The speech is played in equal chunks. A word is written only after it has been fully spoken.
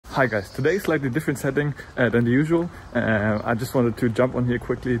Hi guys, today is slightly different setting than the usual. I just wanted to jump on here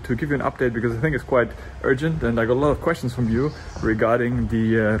quickly to give you an update because I think it's quite urgent and I got a lot of questions from you regarding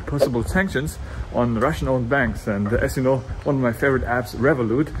the possible sanctions on Russian-owned banks. And as you know, one of my favorite apps,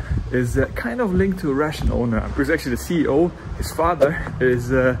 Revolut, is kind of linked to a Russian owner because actually the CEO, his father,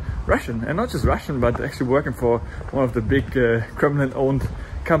 is Russian, and not just Russian but actually working for one of the big Kremlin-owned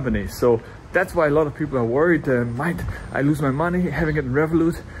companies. So that's why a lot of people are worried, might I lose my money having it in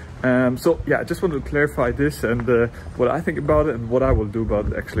Revolut? So yeah, I just wanted to clarify this and what I think about it and what I will do about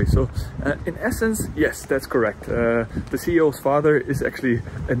it actually. So in essence, yes, that's correct. The CEO's father is actually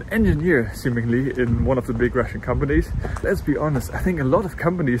an engineer seemingly in one of the big Russian companies. Let's be honest, I think a lot of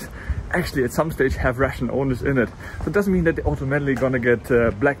companies actually at some stage have Russian owners in it. So it doesn't mean that they're automatically gonna get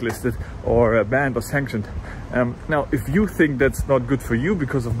blacklisted or banned or sanctioned. Now, if you think that's not good for you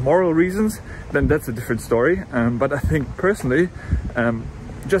because of moral reasons, then that's a different story. But I think personally,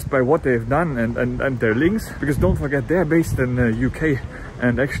 just by what they've done and their links, because don't forget they're based in UK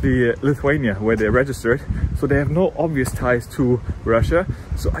and actually Lithuania where they're registered, so they have no obvious ties to Russia.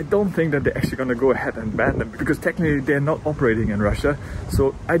 So I don't think that they're actually going to go ahead and ban them because technically they're not operating in Russia.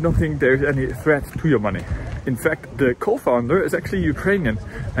 So I don't think there's any threat to your money. In fact, the co-founder is actually Ukrainian,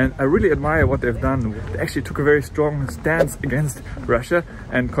 and I really admire what they've done. They actually took a very strong stance against Russia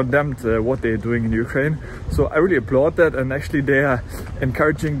and condemned what they're doing in Ukraine. So I really applaud that, and actually they are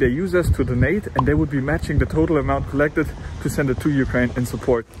encouraging their users to donate, and they would be matching the total amount collected to send it to Ukraine in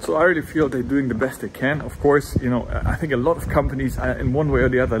support. So I really feel they're doing the best they can. Of course, you know, I think a lot of companies are in one way or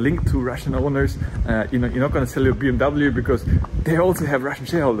the other linked to Russian owners. You know, you're not going to sell your BMW because they also have Russian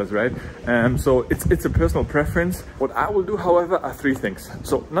shareholders, right? So it's a personal preference. What I will do, however, are three things.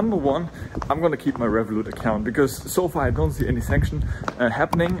 So number one, I'm going to keep my Revolut account because so far I don't see any sanction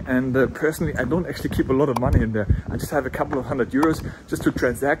happening, and personally I don't actually keep a lot of money in there. I just have a couple of €100 just to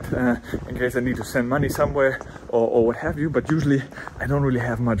transact in case I need to send money somewhere or what have you, but usually I don't really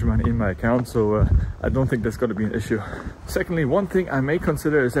have much money in my account, so I don't think that's going to be an issue. Secondly, one thing I may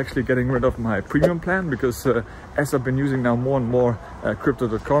consider is actually getting rid of my premium plan because as I've been using now more and more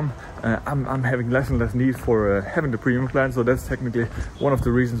crypto.com, I'm having less and less need for having the premium plan. So that's technically one of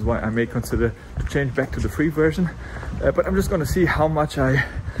the reasons why I may consider to change back to the free version. But I'm just going to see how much I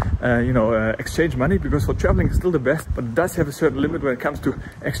exchange money, because for traveling is still the best, but it does have a certain limit when it comes to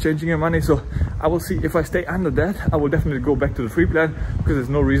exchanging your money. So I will see. If I stay under that, I will definitely go back to the free plan because there's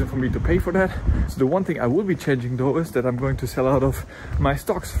no reason for me to pay for that. So the one thing I will be changing though is that I'm going to sell out of my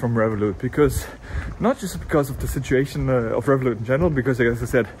stocks from Revolut, because not just because of the situation of Revolut in general, because as I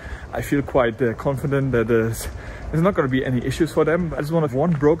said, I feel quite confident that there's not going to be any issues for them. I just wanted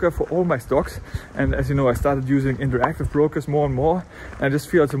one broker for all my stocks, and as you know, I started using interactive brokers more and more, and I just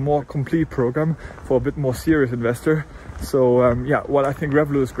feel it's a more complete program for a bit more serious investor. So yeah, well, I think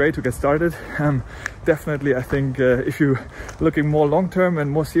Revolut is great to get started. Definitely, I think if you're looking more long-term and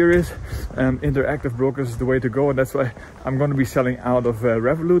more serious, interactive brokers is the way to go, and that's why I'm going to be selling out of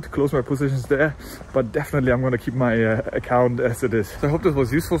Revolut, close my positions there, but definitely I'm going to keep my account as it is. So I hope this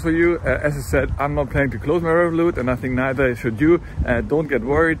was useful for you. As I said, I'm not planning to close my Revolut, and I think neither should you. Don't get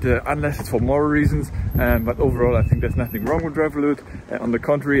worried unless it's for moral reasons, but overall I think there's nothing wrong with Revolut. On the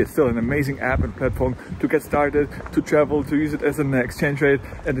contrary, it's still an amazing app and platform to get started, to travel, to use it as an exchange rate.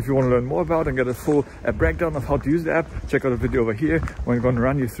 And if you want to learn more about and get a full breakdown of how to use the app, check out the video over here where I'm going to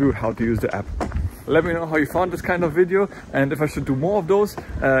run you through how to use the app. Let me know how you found this kind of video, and if I should do more of those.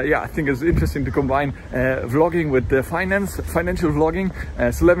 Yeah, I think it's interesting to combine vlogging with financial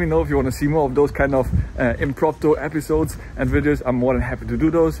vlogging. So let me know if you want to see more of those kind of impromptu episodes and videos. I'm more than happy to do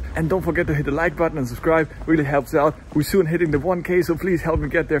those. And don't forget to hit the like button and subscribe, really helps out. We're soon hitting the 1K, so please help me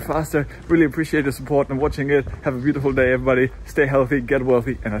get there faster. Really appreciate the support and watching it. Have a beautiful day, everybody. Stay healthy, get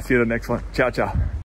wealthy, and I'll see you in the next one. Ciao, ciao.